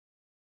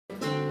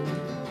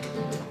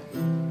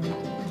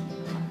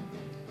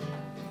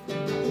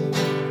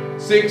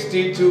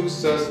62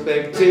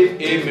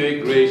 suspected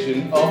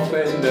immigration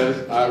offenders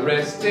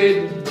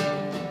arrested.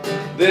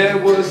 There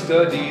were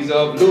studies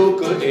of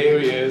local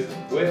areas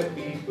where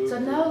people... So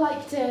I'd now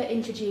like to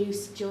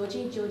introduce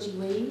Georgie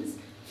Wemyss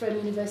from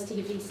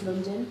University of East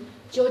London.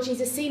 Georgie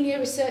is a senior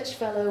research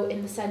fellow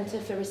in the Centre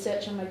for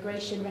Research on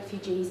Migration,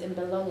 Refugees and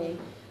Belonging.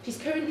 She's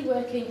currently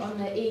working on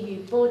the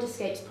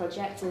EUBORDERSCAPES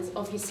project. There's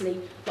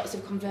obviously lots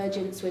of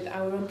convergence with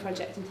our own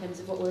project in terms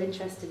of what we're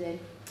interested in.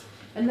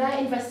 And they're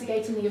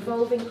investigating the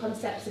evolving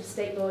concepts of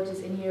state borders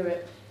in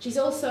Europe. She's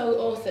also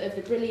author of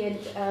the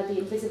brilliant The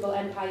Invisible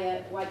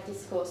Empire, White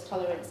Discourse,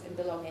 Tolerance and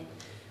Belonging.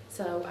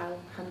 So I'll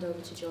hand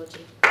over to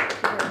Georgie.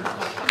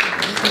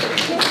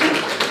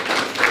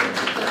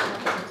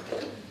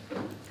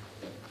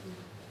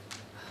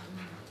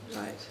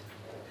 Right.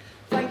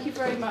 Thank you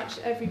very much,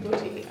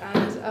 everybody.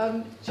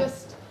 And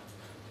just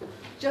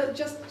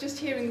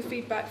hearing the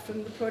feedback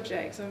from the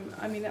project,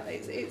 I mean,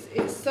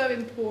 it's so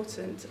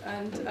important,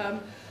 and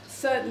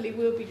certainly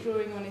we'll be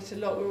drawing on it a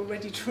lot. We're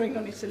already drawing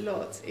on it a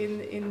lot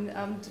in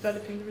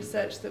developing the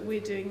research that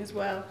we're doing as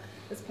well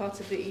as part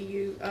of the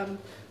EU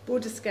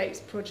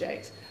Borderscapes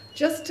project.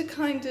 Just to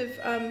kind of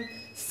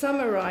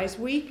summarise,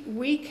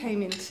 we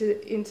came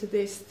into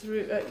this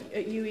through at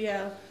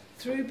UEL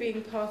through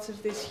being part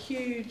of this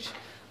huge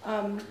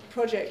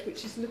project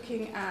which is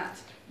looking at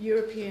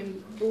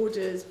European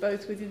borders,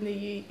 both within the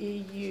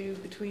EU,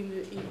 between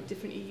the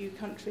different EU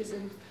countries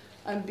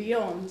and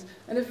beyond.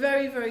 And a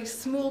very, very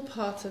small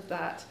part of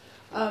that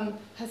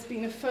has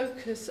been a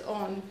focus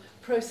on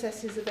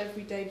processes of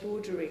everyday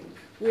bordering,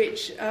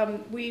 which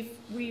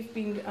we've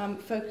been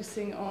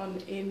focusing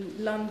on in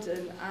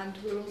London, and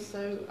we're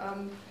also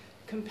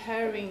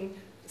comparing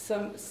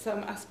some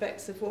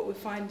aspects of what we're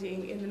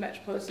finding in the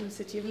metropolitan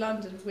city of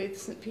London with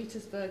St.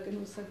 Petersburg and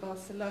also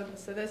Barcelona.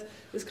 So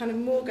there's kind of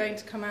more going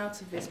to come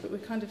out of this, but we're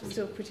kind of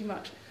still pretty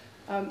much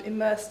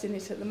immersed in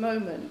it at the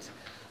moment.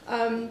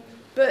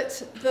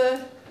 But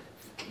the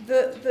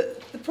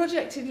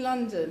project in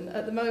London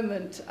at the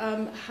moment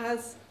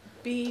has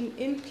been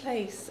in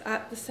place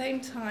at the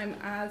same time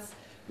as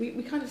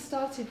we kind of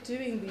started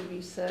doing the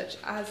research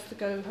as the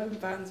Go Home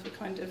vans were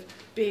kind of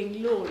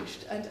being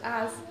launched, and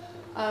as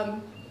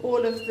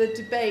all of the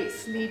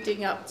debates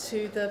leading up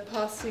to the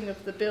passing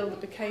of the bill that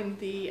became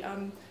the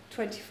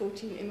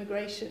 2014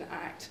 Immigration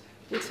Act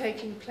were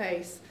taking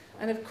place.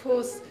 And of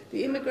course,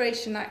 the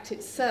Immigration Act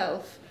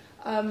itself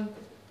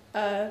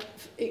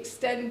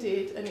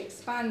extended and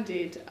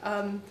expanded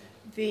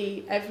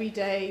the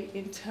everyday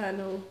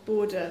internal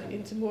border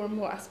into more and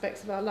more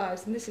aspects of our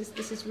lives. And this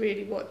is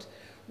really what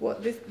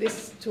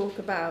this talk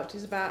about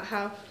is about,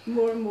 how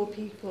more and more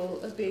people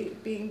are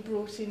being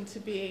brought into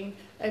being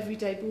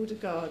everyday border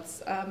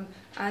guards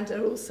and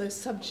are also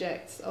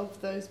subjects of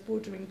those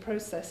bordering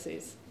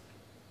processes.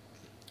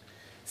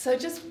 So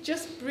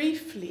just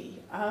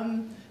briefly,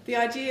 the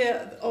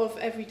idea of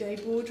everyday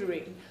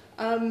bordering.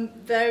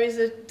 There is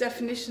a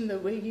definition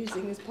that we're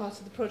using as part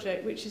of the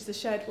project, which is the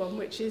shared one,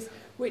 which is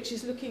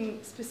looking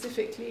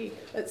specifically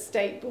at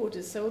state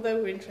borders. So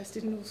although we're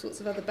interested in all sorts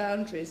of other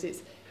boundaries,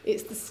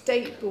 it's the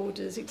state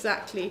borders,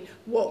 exactly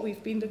what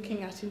we've been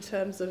looking at in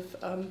terms of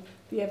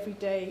the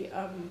everyday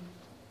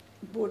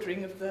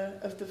bordering of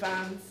the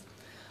vans.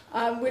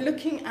 We're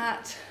looking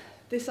at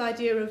this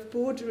idea of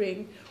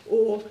bordering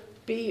or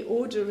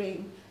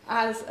ordering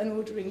as an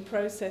ordering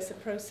process, a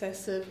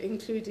process of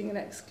including and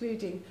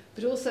excluding,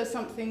 but also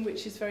something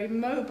which is very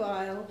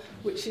mobile,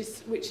 which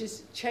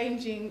is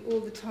changing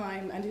all the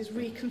time and is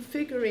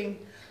reconfiguring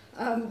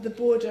the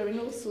border in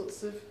all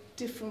sorts of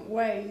different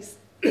ways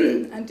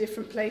and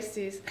different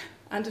places,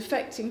 and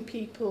affecting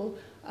people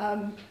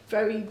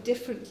very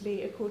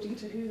differently according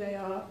to who they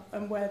are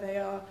and where they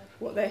are,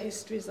 what their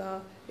histories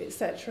are,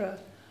 etc.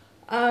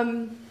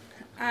 And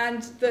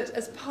that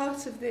as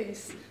part of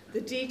this,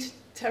 the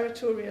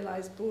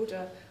deterritorialized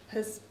border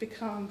has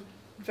become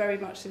very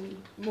much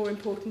more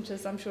important,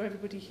 as I'm sure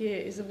everybody here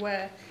is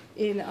aware,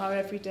 in our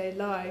everyday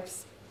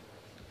lives.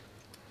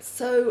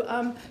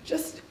 So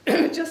just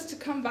to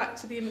come back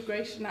to the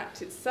Immigration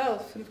Act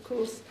itself, and of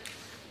course,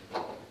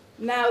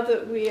 now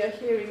that we are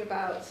hearing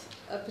about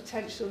a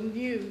potential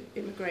new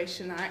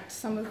Immigration Act,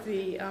 some of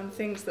the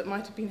things that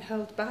might have been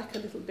held back a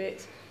little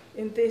bit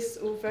in this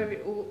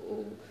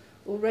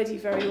already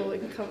very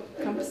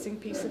all-encompassing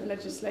piece of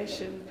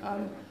legislation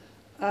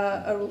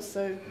are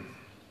also,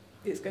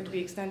 it's going to be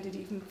extended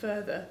even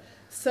further.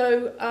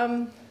 So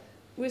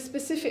we're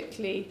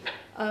specifically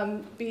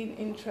been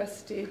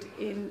interested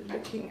in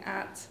looking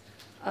at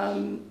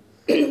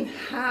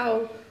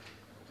how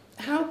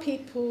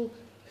people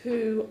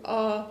who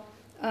are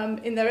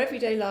in their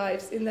everyday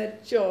lives, in their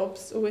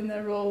jobs or in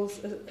their roles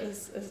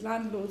as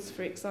landlords,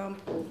 for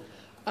example,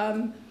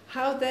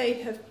 how they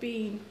have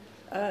been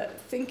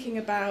thinking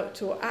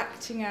about or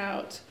acting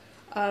out,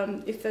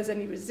 if there's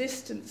any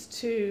resistance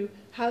to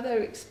how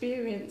they're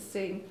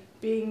experiencing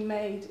being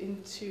made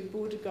into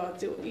border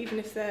guards, or even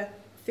if they're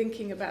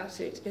thinking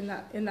about it in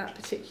that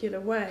particular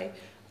way.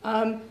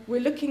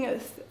 We're looking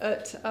at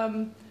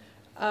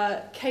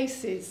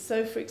cases.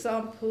 So, for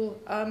example,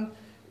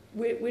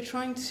 we're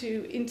trying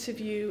to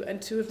interview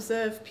and to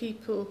observe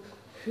people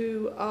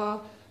who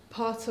are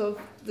part of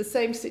the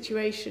same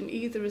situation,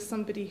 either as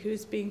somebody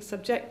who's being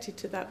subjected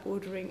to that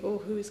bordering or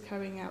who is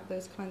carrying out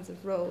those kinds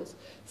of roles.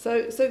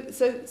 So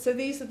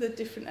these are the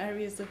different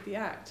areas of the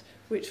Act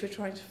which we're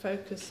trying to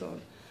focus on.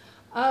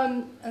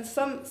 And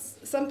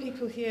some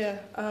people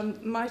here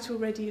might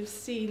already have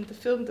seen the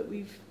film that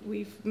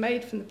we've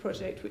made from the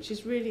project, which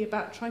is really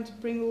about trying to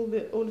bring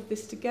all of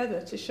this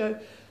together to show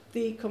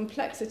the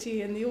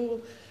complexity and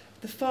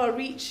the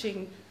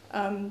far-reaching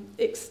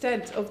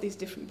extent of these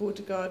different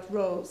border guard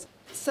roles.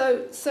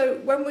 So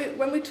when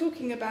we're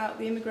talking about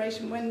the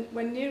immigration, when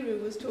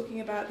Niru was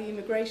talking about the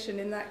immigration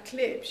in that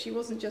clip, she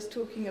wasn't just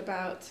talking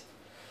about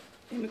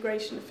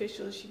immigration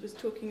officials, she was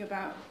talking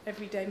about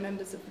everyday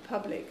members of the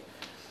public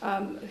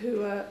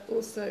who are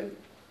also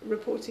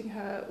reporting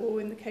her,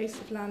 or in the case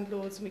of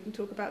landlords, and we can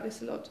talk about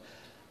this a lot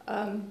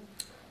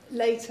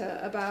later,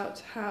 about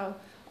how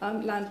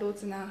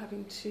landlords are now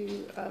having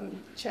to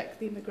check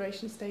the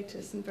immigration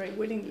status, and very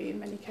willingly in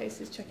many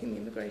cases checking the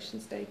immigration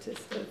status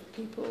of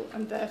people,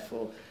 and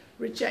therefore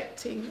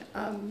rejecting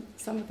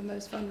some of the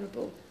most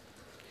vulnerable.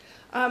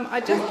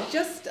 I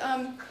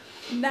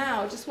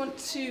now just want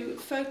to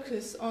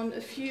focus on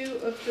a few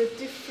of the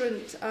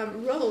different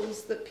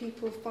roles that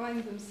people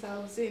find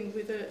themselves in,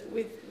 with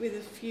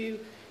a few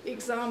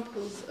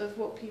examples of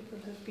what people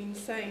have been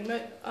saying.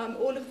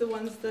 All of the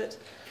ones that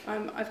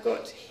I've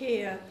got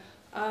here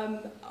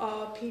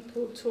are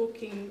people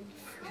talking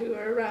who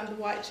are around the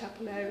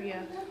Whitechapel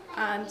area,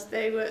 and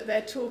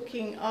they're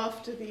talking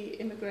after the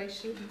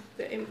Immigration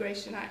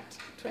Act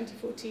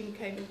 2014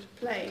 came into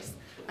place,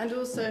 and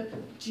also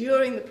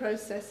during the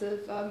process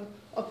of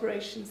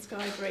Operation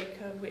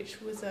Skybreaker,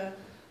 which was I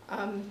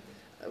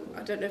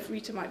don't know if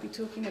Rita might be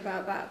talking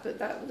about that, but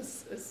that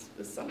was, as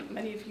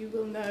many of you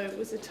will know,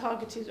 was a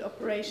targeted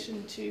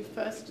operation to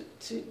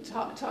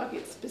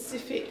target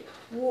specific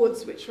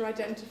wards which were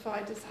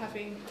identified as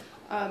having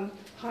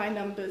high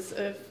numbers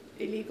of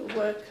illegal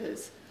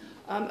workers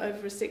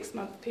over a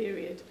 6-month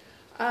period.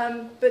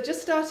 But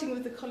just starting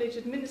with the college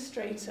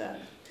administrator,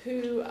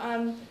 who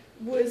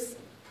was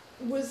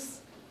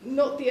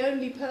not the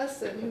only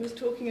person who was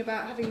talking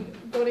about having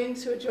got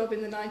into a job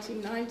in the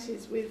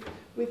 1990s with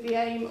the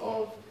aim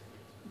of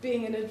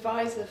being an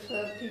advisor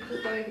for people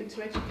going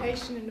into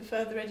education in a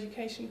further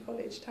education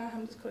college, Tower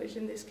Hamlets College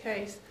in this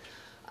case,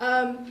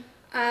 and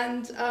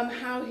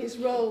how his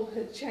role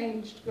had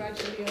changed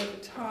gradually over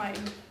time,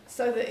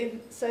 so that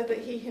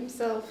he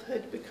himself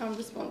had become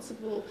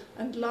responsible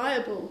and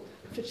liable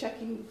for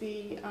checking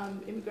the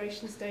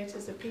immigration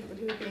status of people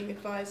who were being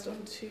advised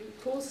onto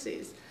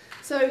courses.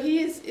 So he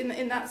is,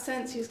 in that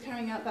sense, he is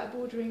carrying out that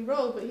bordering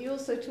role, but he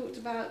also talked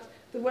about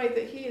the way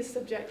that he is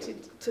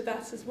subjected to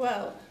that as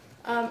well,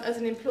 as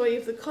an employee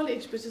of the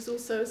college, but as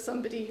also as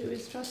somebody who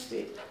is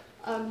trusted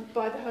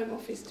by the Home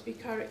Office to be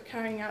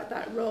carrying out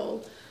that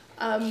role,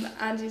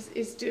 and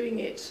is doing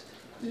it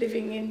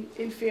living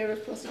in fear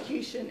of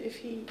prosecution if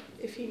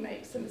he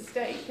makes a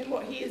mistake. And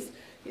what he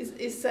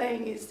is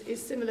saying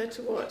is similar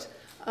to what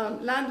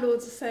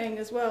landlords are saying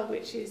as well,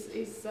 which is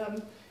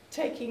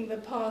taking the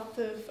path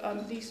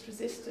of least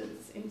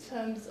resistance in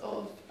terms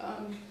of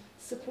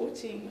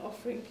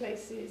offering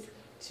places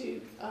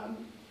to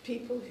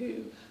people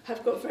who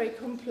have got very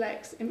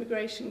complex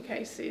immigration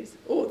cases,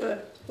 or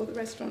the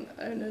restaurant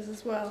owners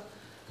as well,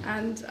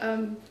 and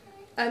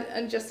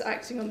just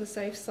acting on the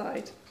safe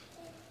side.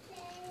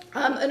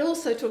 And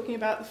also talking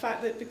about the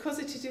fact that because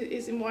it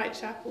is in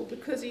Whitechapel,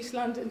 because East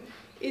London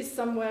is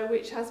somewhere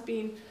which has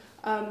been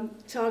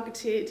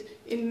targeted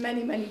in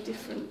many, many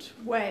different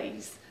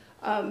ways,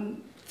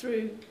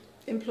 through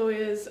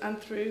employers and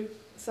through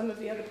some of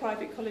the other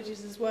private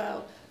colleges as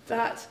well,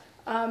 that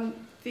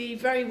the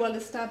very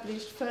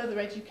well-established further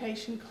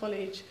education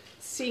college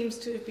seems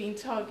to have been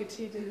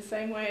targeted in the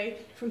same way.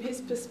 From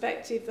his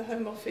perspective, the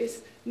Home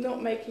Office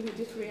not making a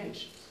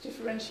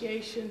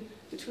differentiation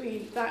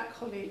between that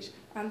college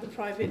and the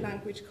private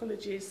language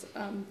colleges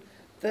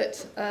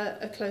that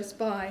are close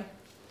by.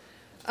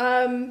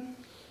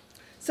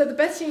 So the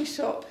betting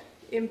shop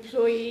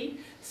employee,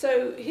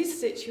 so his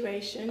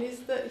situation is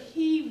that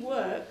he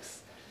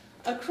works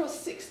across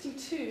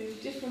 62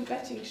 different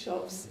betting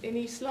shops in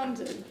East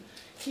London.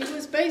 He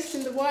was based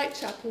in the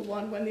Whitechapel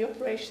one when the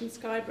Operation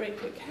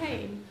Skybreaker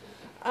came,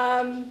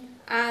 and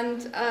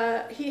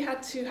he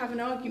had to have an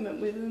argument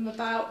with them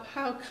about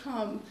how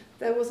come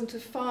there wasn't a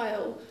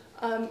file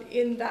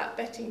in that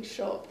betting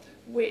shop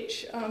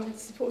which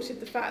supported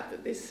the fact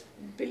that this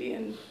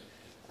multi-billion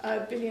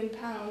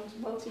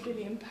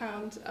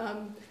pound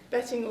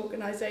betting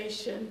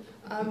organisation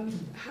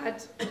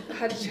had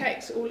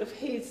checked all of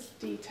his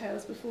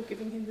details before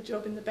giving him the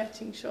job in the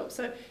betting shop.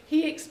 So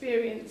he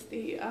experienced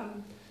the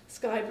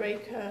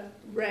Skybreaker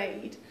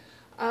raid.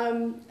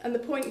 And the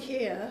point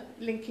here,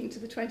 linking to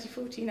the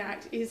 2014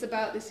 Act, is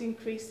about this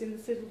increase in the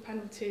civil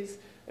penalties,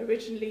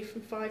 originally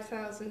from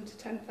 5,000 to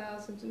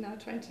 10,000 and now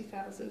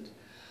 20,000.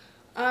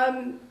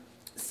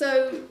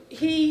 So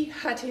he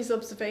had his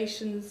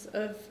observations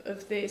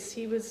of this.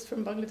 He was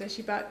from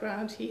Bangladeshi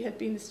background. He had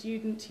been a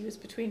student. He was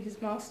between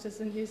his master's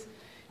and his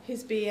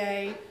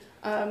BA.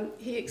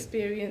 He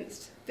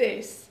experienced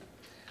this.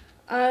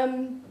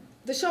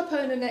 The shop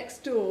owner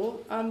next door,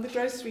 the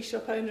grocery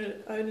shop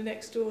owner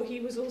next door, he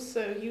was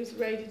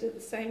raided at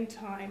the same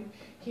time.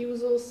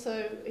 He's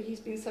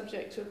been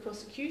subject to a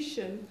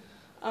prosecution.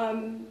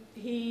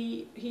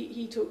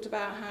 He talked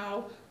about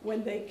how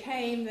when they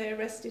came, they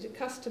arrested a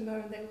customer,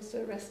 and they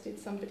also arrested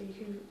somebody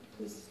who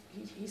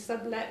he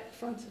sublet the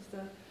front of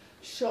the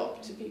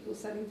shop to people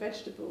selling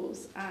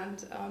vegetables,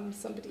 and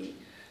somebody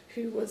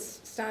who was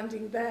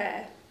standing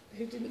there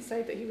who didn't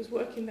say that he was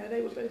working there.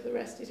 They were both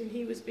arrested, and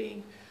he was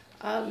being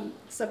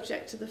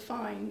subject to the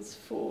fines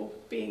for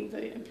being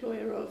the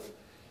employer of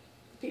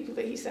people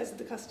that he says are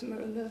the customer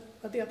and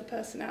the other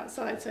person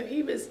outside. So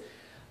he was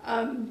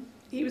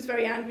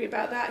very angry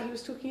about that. He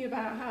was talking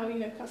about how, you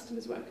know,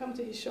 customers won't come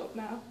to his shop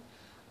now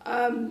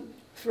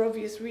for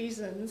obvious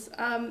reasons,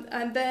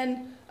 and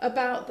then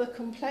about the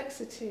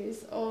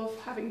complexities of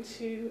having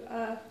to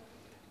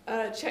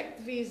check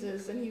the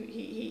visas, and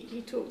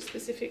he talked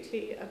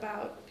specifically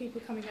about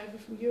people coming over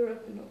from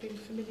Europe and not being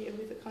familiar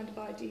with the kind of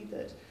ID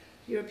that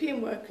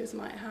European workers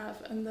might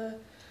have, and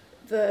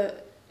the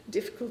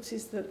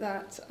difficulties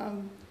that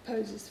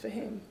poses for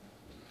him.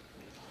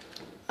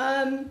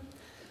 The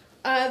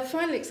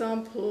final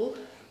example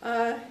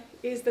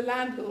is the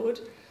landlord,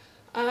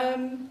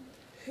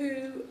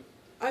 who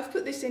I've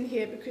put this in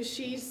here because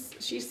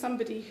she's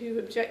somebody who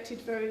objected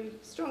very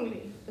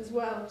strongly as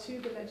well to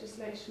the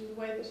legislation,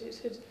 the way that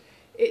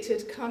it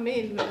had come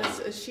in,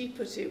 as she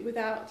put it,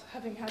 without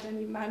having had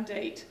any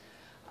mandate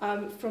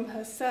from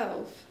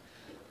herself.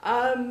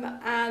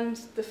 And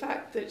the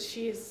fact that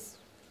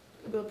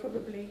will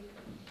probably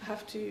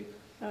have to,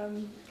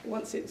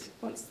 once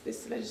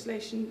this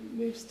legislation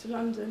moves to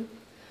London,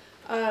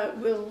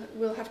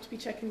 will have to be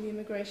checking the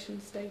immigration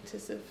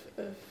status of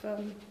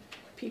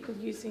people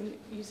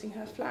using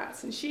her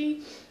flats. And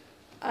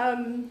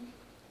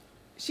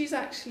she's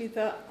actually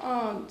the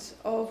aunt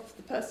of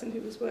the person who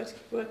was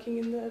working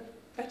in the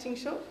betting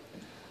shop,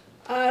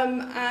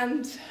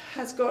 and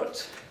has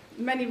got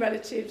many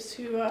relatives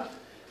who are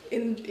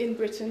in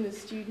Britain as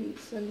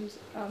students and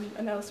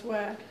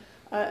elsewhere,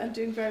 and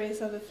doing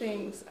various other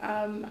things.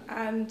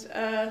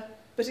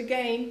 But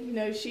again, you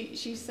know,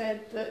 she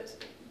said that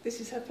this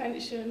is her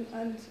pension,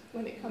 and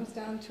when it comes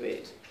down to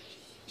it,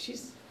 she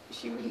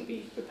wouldn't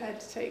be prepared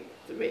to take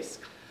the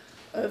risk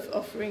of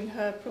offering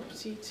her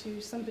property to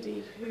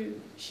somebody who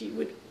she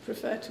would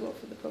prefer to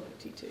offer the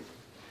property to.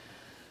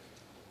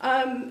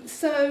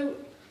 So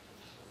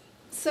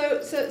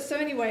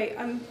anyway,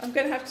 I'm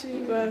going to have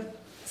to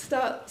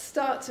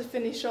start to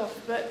finish off,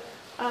 but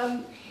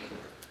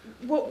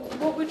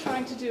what we're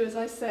trying to do, as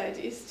I said,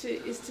 is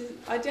to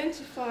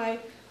identify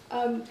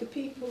the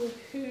people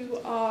who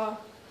are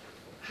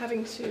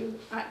having to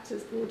act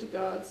as border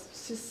guards,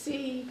 to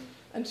see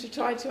and to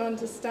try to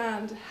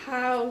understand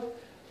how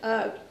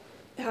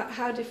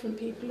different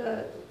people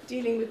are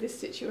dealing with this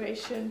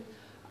situation.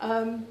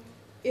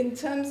 In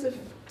terms of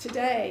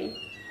today,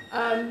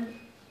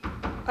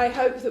 I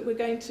hope that we're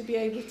going to be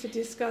able to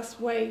discuss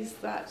ways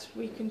that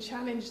we can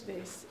challenge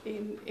this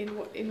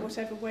in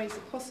whatever ways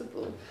are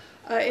possible.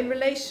 In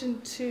relation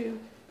to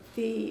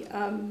the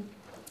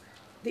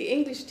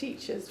English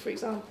teachers, for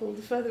example,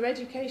 the further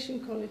education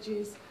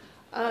colleges,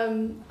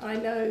 I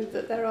know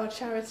that there are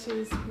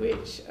charities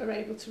which are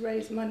able to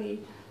raise money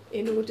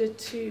in order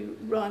to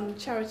run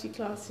charity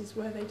classes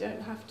where they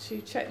don't have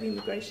to check the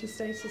immigration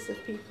status of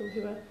people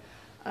who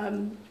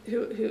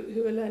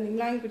are learning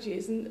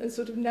languages, and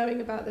sort of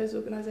knowing about those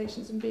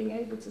organisations and being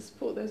able to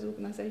support those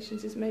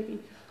organisations is maybe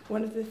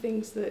one of the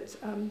things that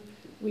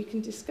we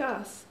can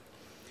discuss.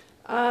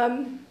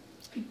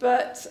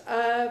 But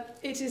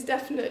it is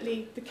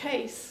definitely the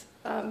case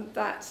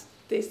that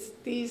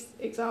these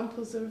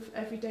examples of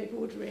everyday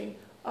bordering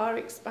are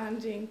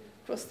expanding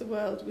across the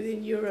world.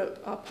 Within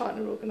Europe, our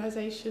partner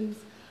organisations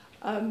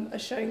are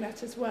showing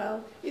that as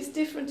well. It's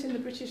different in the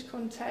British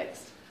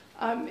context.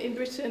 In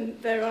Britain,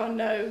 there are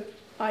no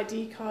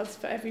ID cards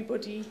for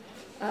everybody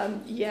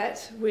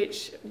yet,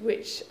 which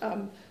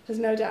has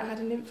no doubt had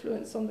an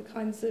influence on the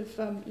kinds of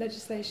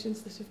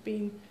legislations that have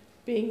been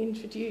being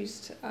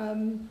introduced.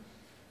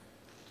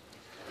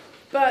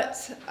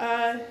 But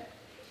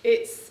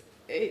it's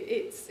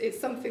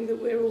something that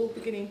we're all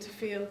beginning to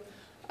feel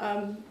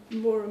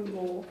more and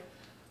more.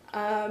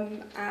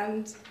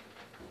 And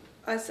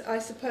I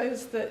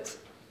suppose that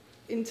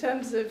in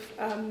terms of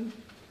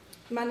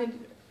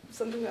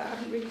something that I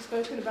haven't really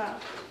spoken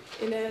about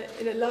in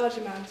a large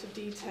amount of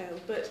detail,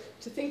 but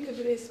to think of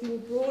this more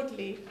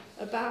broadly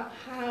about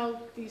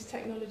how these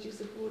technologies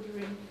of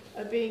bordering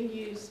are being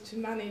used to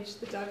manage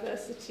the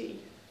diversity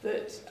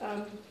that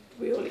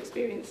we all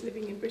experience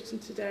living in Britain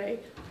today,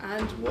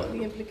 and what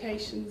the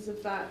implications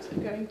of that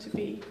are going to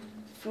be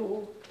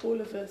for all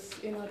of us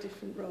in our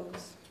different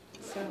roles.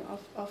 So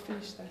I'll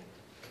finish there.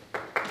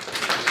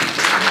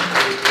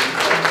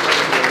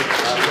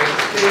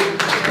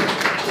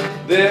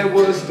 There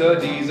were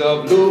studies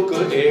of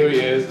local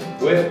areas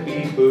where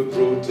people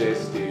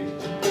protested.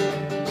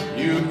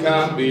 You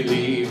can't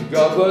believe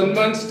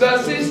government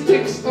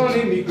statistics on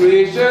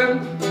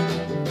immigration.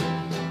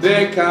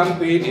 Their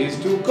campaign is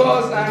to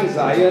cause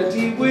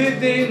anxiety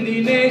within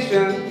the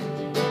nation.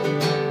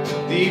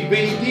 The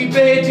big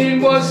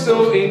debating was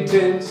so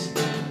intense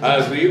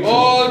as we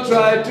all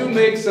tried to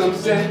make some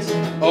sense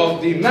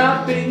of the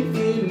mapping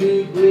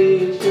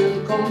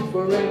immigration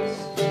conference.